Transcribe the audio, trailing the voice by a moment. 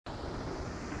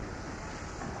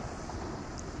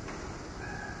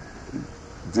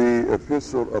The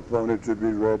epistle appointed to be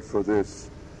read for this,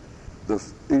 the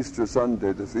Easter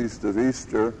Sunday, the Feast of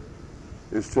Easter,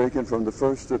 is taken from the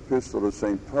first epistle of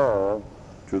St. Paul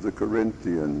to the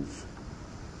Corinthians.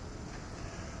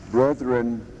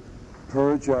 Brethren,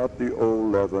 purge out the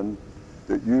old leaven,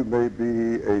 that you may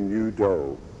be a new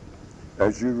dough,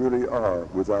 as you really are,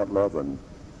 without leaven.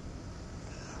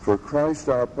 For Christ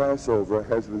our Passover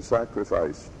has been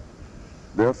sacrificed.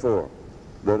 Therefore,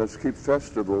 let us keep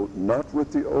festival not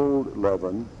with the old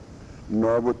leaven,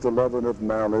 nor with the leaven of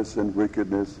malice and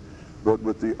wickedness, but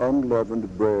with the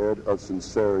unleavened bread of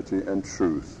sincerity and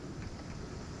truth.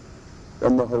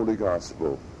 And the Holy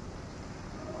Gospel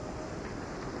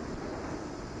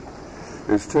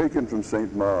is taken from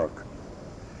St. Mark.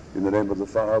 In the name of the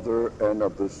Father, and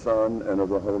of the Son, and of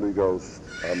the Holy Ghost.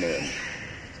 Amen.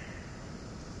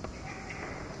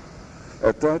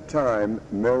 At that time,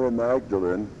 Mary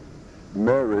Magdalene,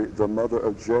 Mary, the mother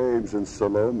of James, and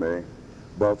Salome,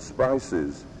 bought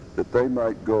spices that they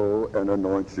might go and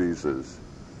anoint Jesus.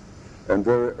 And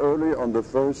very early on the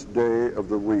first day of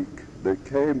the week, they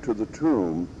came to the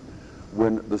tomb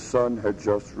when the sun had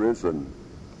just risen.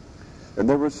 And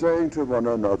they were saying to one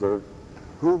another,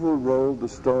 who will roll the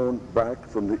stone back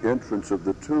from the entrance of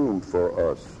the tomb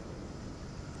for us?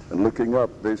 And looking up,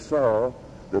 they saw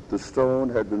that the stone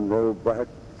had been rolled back,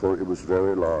 for it was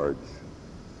very large.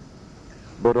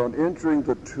 But on entering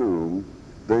the tomb,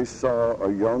 they saw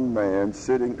a young man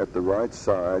sitting at the right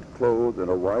side, clothed in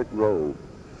a white robe,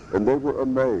 and they were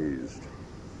amazed.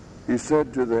 He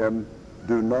said to them,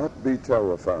 do not be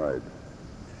terrified.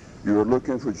 You are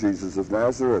looking for Jesus of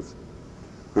Nazareth,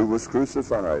 who was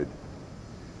crucified.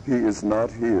 He is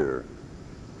not here.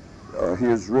 He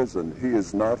is risen. He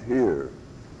is not here.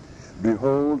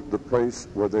 Behold the place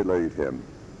where they laid him.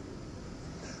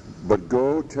 But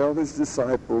go tell his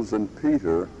disciples and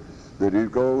Peter that he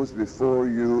goes before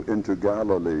you into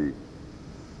Galilee.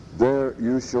 There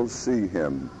you shall see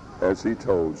him, as he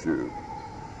told you.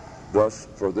 Thus,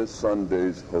 for this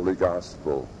Sunday's Holy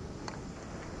Gospel.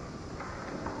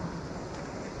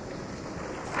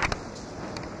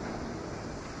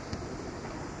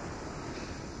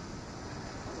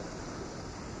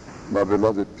 My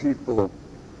beloved people,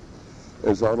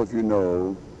 as all of you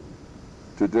know,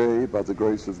 today, by the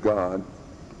grace of God,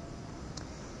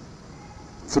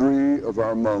 3 of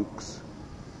our monks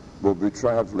will be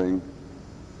traveling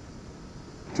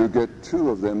to get 2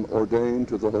 of them ordained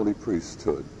to the holy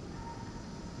priesthood.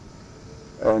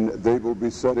 And they will be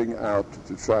setting out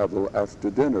to travel after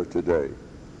dinner today.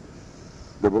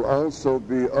 There will also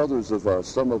be others of us,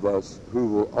 some of us,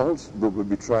 who will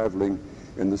be traveling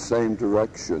in the same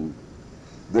direction.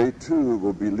 They too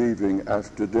will be leaving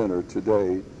after dinner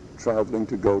today, traveling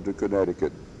to go to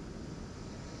Connecticut.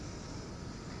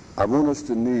 I want us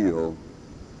to kneel,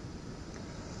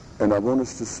 and I want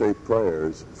us to say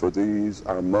prayers for these,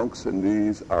 our monks, and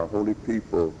these, our holy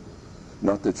people.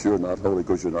 Not that you're not holy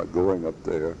because you're not going up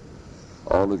there.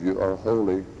 All of you are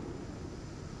holy.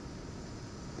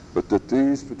 But that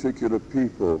these particular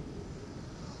people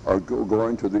are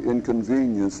going to the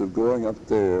inconvenience of going up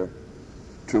there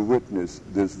to witness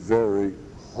this very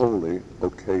holy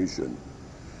occasion.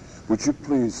 Would you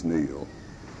please kneel?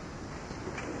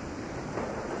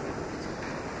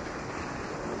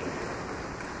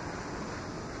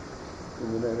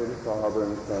 In the name of the Father,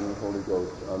 and the Son, and the Holy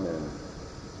Ghost. Amen.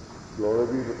 Glory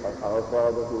be to our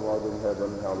Father who art in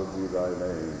heaven, hallowed be thy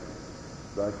name.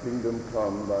 Thy kingdom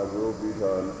come, thy will be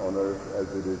done on earth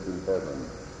as it is in heaven.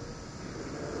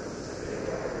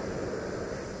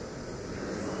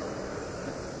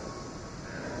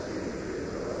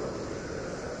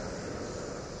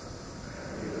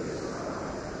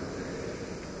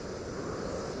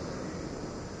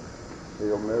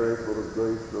 Hail Mary, full of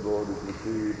grace, the Lord is with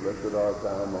thee. Blessed art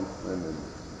thou amongst women,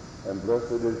 and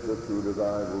blessed is the fruit of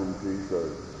thy womb,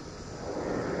 Jesus.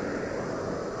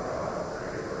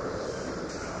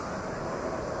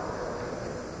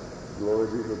 Glory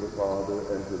be to the Father,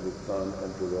 and to the Son,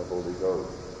 and to the Holy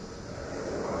Ghost.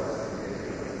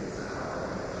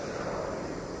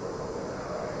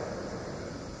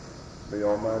 May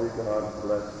Almighty God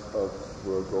bless us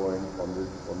who are going on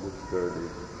this journey.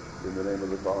 In the name of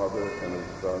the Father, and of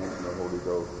the Son, and the Holy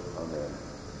Ghost. Amen.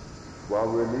 While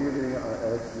we're kneeling,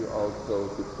 I ask you also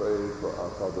to pray for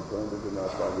our Father Bernard and our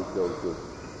Father Joseph,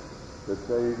 that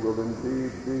they will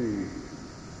indeed be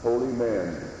holy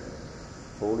men,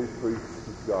 holy priests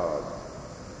of God,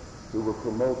 who will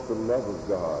promote the love of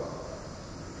God,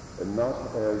 and not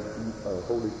as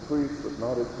holy priests, but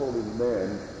not as holy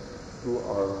men who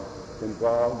are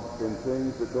involved in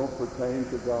things that don't pertain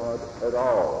to God at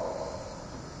all.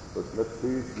 but let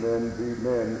these men be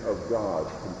men of God,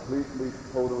 completely,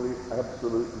 totally,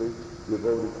 absolutely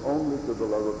devoted only to the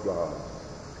love of God.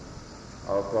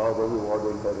 Our Father who art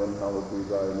in heaven, hallowed be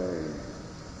thy name.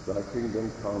 Thy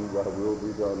kingdom come, thy will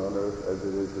be done on earth as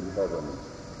it is in heaven.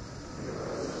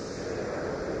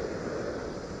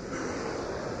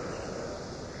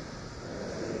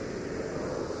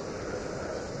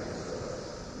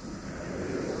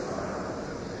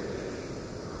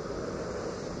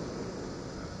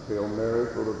 Hail Mary,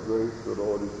 full of grace, the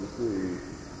Lord is with thee.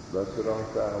 Blessed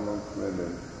art thou amongst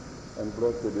women, and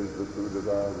blessed is the fruit of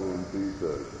thy womb,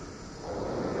 Jesus.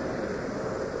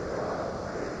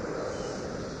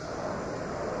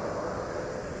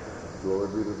 Glory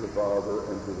be to the Father,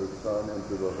 and to the Son, and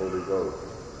to the Holy Ghost.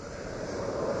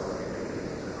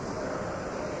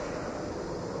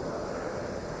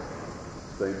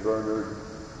 St. Bernard,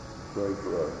 pray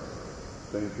for us.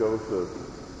 St. Joseph,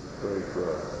 pray for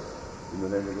us. In the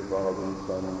name of the Father, and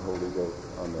Son, and Holy Ghost.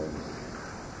 Amen.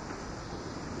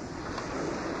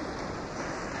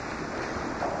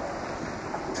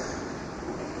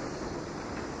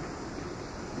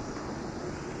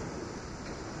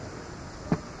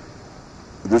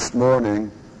 This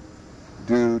morning,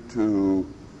 due to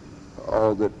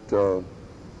all that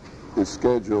is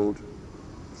scheduled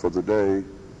for the day,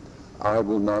 I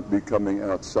will not be coming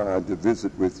outside to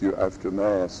visit with you after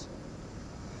Mass.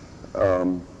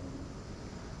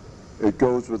 It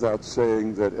goes without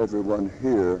saying that everyone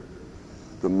here,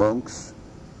 the monks,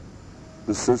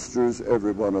 the sisters,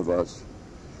 every one of us,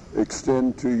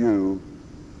 extend to you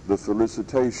the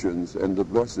felicitations and the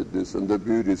blessedness and the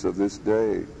beauties of this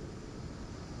day.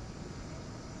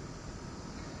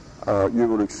 You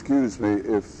will excuse me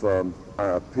if I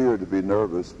appear to be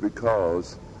nervous,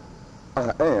 because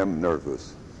I am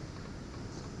nervous.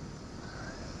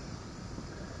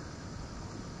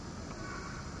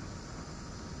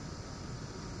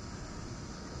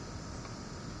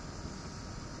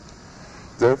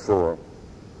 Therefore,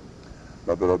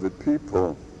 my beloved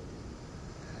people,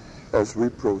 as we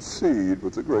proceed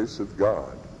with the grace of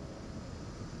God,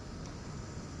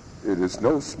 it is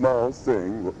no small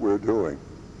thing what we're doing.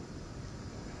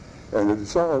 And it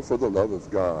is all for the love of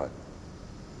God.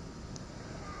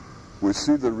 We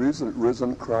see the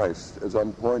risen Christ as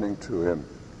I'm pointing to him.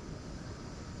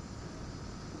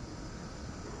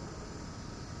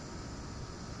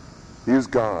 He is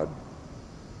God.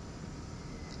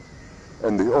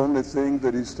 And the only thing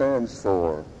that he stands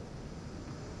for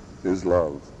is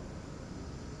love.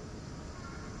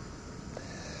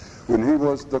 When he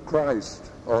was the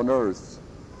Christ on earth,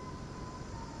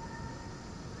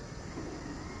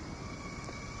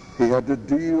 he had to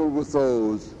deal with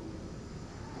those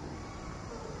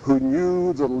who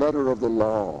knew the letter of the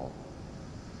law.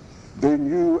 They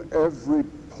knew every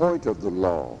point of the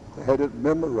law. They had it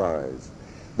memorized.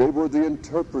 They were the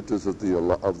interpreters of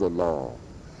the law.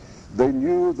 They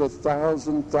knew the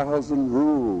thousand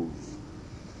rules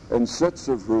and sets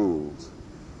of rules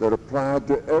that applied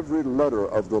to every letter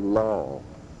of the law.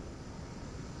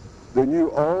 They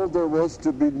knew all there was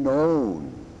to be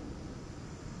known.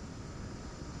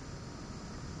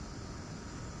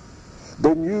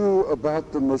 They knew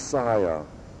about the Messiah.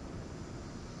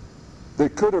 They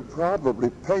could have probably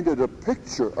painted a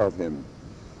picture of him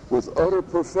with utter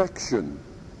perfection.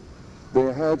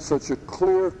 They had such a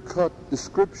clear-cut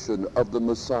description of the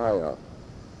Messiah.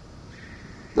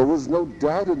 There was no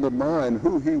doubt in the mind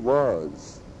who he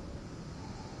was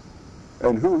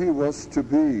and who he was to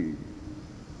be.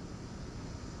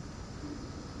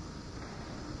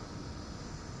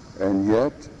 And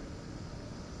yet,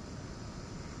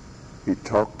 he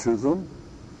talked to them.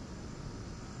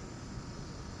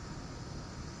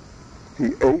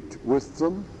 He ate with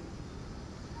them.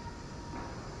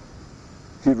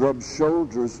 He rubbed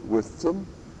shoulders with them.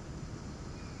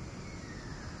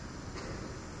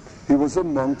 He was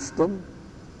amongst them.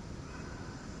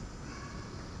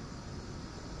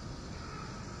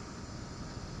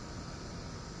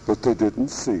 But they didn't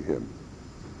see him.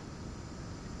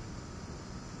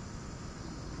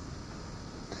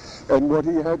 And what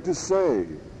he had to say,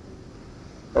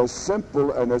 as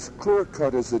simple and as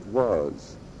clear-cut as it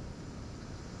was,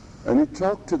 and he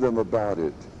talked to them about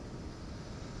it,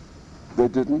 they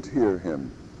didn't hear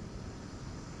him.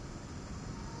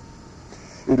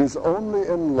 It is only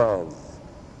in love.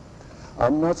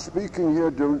 I'm not speaking here,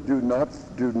 do not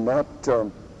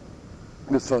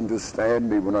misunderstand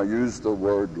me when I use the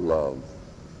word love.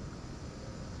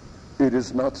 It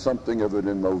is not something of an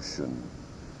emotion.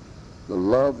 The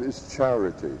love is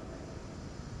charity.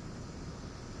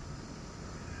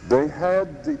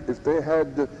 If they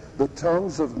had the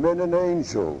tongues of men and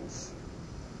angels,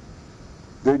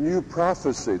 They knew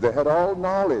prophecy. They had all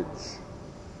knowledge.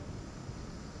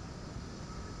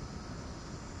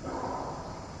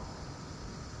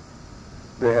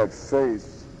 They had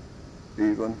faith,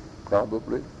 even,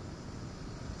 probably,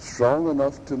 strong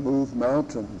enough to move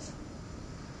mountains.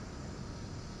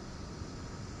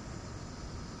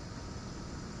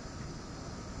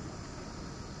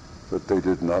 But they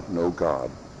did not know God.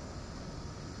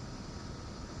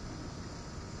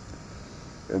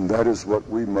 And that is what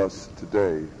we must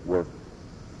today work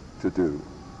to do,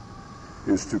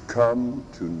 is to come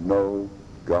to know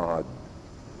God.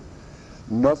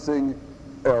 Nothing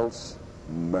else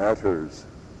matters.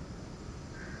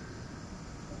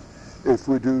 If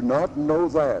we do not know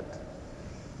that,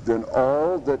 then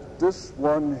all that this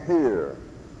one here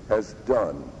has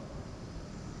done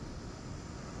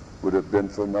would have been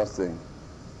for nothing.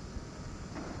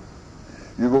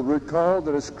 You will recall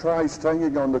that as Christ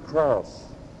hanging on the cross,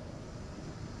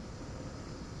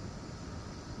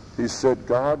 he said,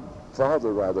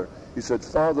 he said,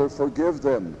 Father, forgive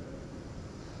them,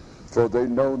 for they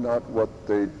know not what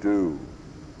they do.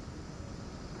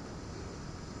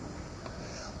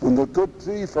 When the good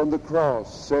thief on the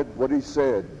cross said what he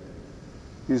said,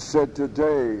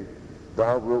 today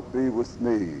thou wilt be with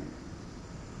me.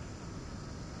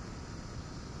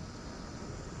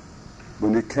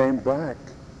 When he came back,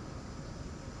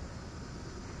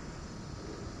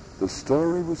 the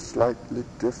story was slightly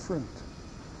different.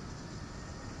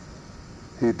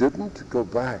 He didn't go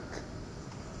back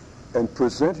and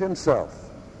present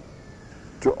himself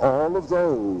to all of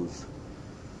those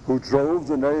who drove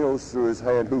the nails through his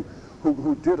hand,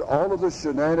 who did all of the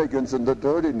shenanigans and the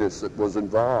dirtiness that was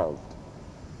involved.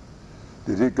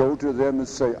 Did he go to them and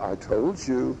say, I told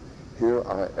you, here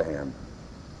I am?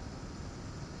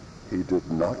 He did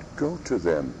not go to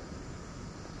them,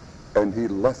 and he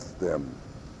left them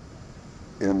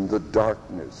in the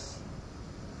darkness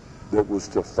that was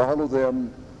to follow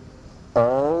them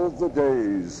all the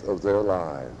days of their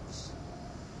lives.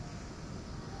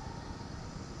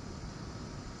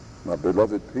 My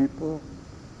beloved people,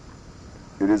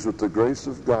 it is with the grace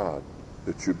of God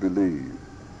that you believe.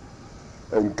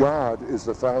 And God is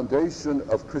the foundation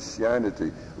of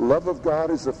Christianity. Love of God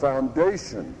is the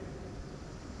foundation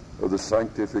of the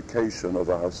sanctification of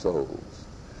our souls.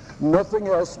 Nothing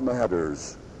else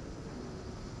matters.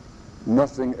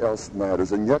 Nothing else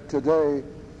matters. And yet today,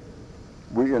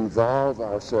 we involve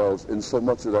ourselves in so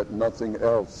much of that nothing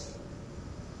else.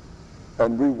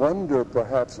 And we wonder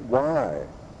perhaps why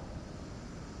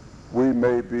we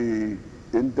may be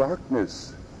in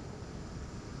darkness.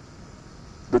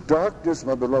 The darkness,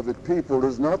 my beloved people,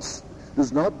 does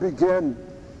not begin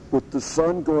with the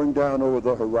sun going down over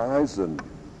the horizon.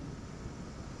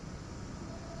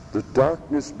 The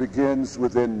darkness begins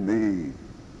within me.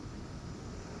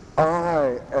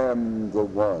 I am the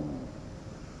one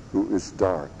who is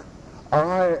dark.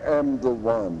 I am the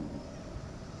one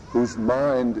whose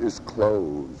mind is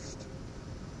closed.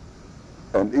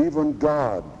 And even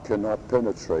God cannot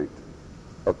penetrate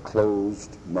a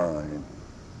closed mind.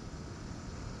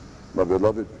 My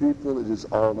beloved people, it is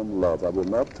all in love. I will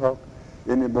not talk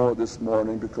anymore this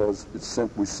morning because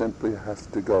we simply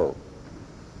have to go.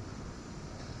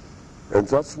 And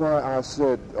that's why I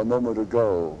said a moment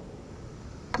ago,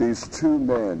 these two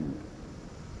men,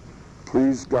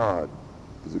 please God,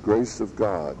 with the grace of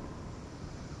God,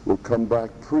 will come back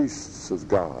priests of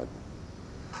God.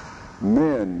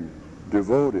 Men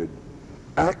devoted,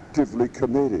 actively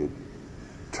committed,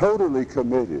 totally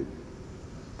committed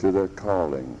to their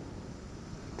calling,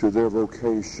 to their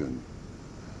vocation,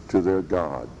 to their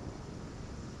God.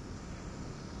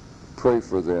 Pray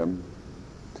for them.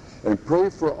 And pray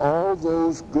for all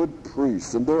those good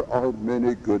priests, and there are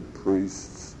many good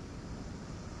priests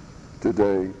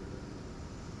today.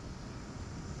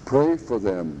 Pray for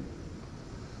them,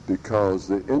 because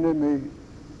the enemy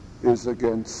is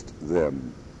against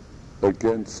them,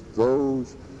 against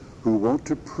those who want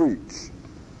to preach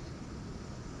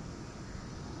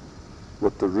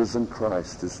what the risen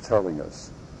Christ is telling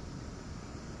us.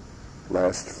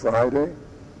 Last Friday,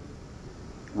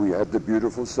 we had the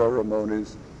beautiful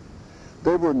ceremonies.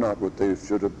 They were not what they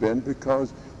should have been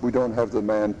because we don't have the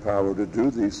manpower to do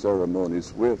these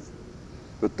ceremonies with,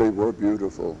 but they were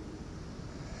beautiful.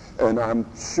 And I'm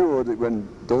sure that when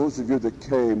those of you that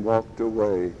came walked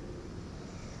away,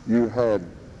 you had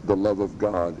the love of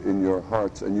God in your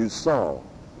hearts, and you saw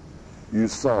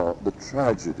the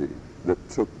tragedy that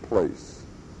took place.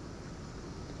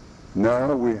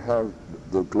 Now we have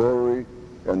the glory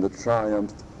and the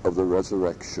triumph of the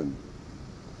resurrection.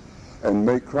 And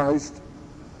may Christ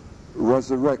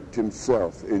resurrect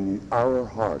himself in our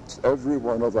hearts, every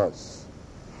one of us,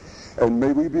 And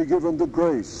may we be given the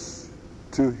grace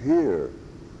to hear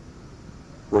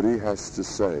what he has to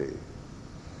say.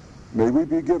 May we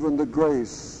be given the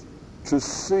grace to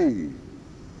see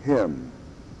him.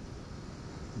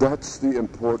 That's the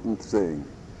important thing,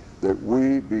 that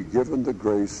we be given the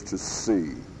grace to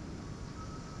see.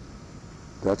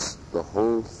 That's the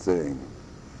whole thing.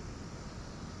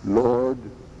 Lord,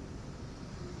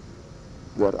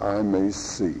 that I may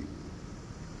see.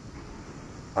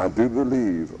 I do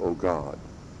believe, O God.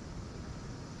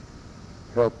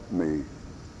 Help me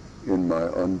in my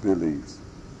unbelief.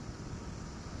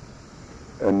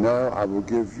 And now I will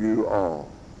give you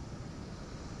all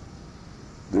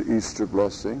the Easter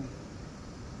blessing.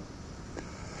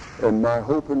 And my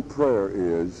hope and prayer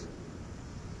is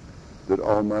that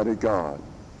Almighty God,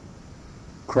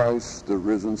 Christ, the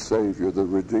risen Savior, the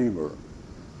Redeemer,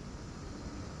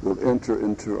 will enter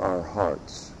into our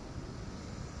hearts.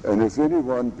 And if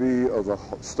anyone be of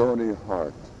a stony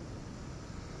heart,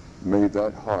 may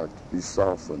that heart be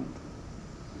softened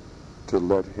to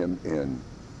let him in.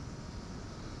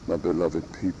 My beloved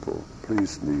people,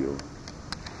 please kneel.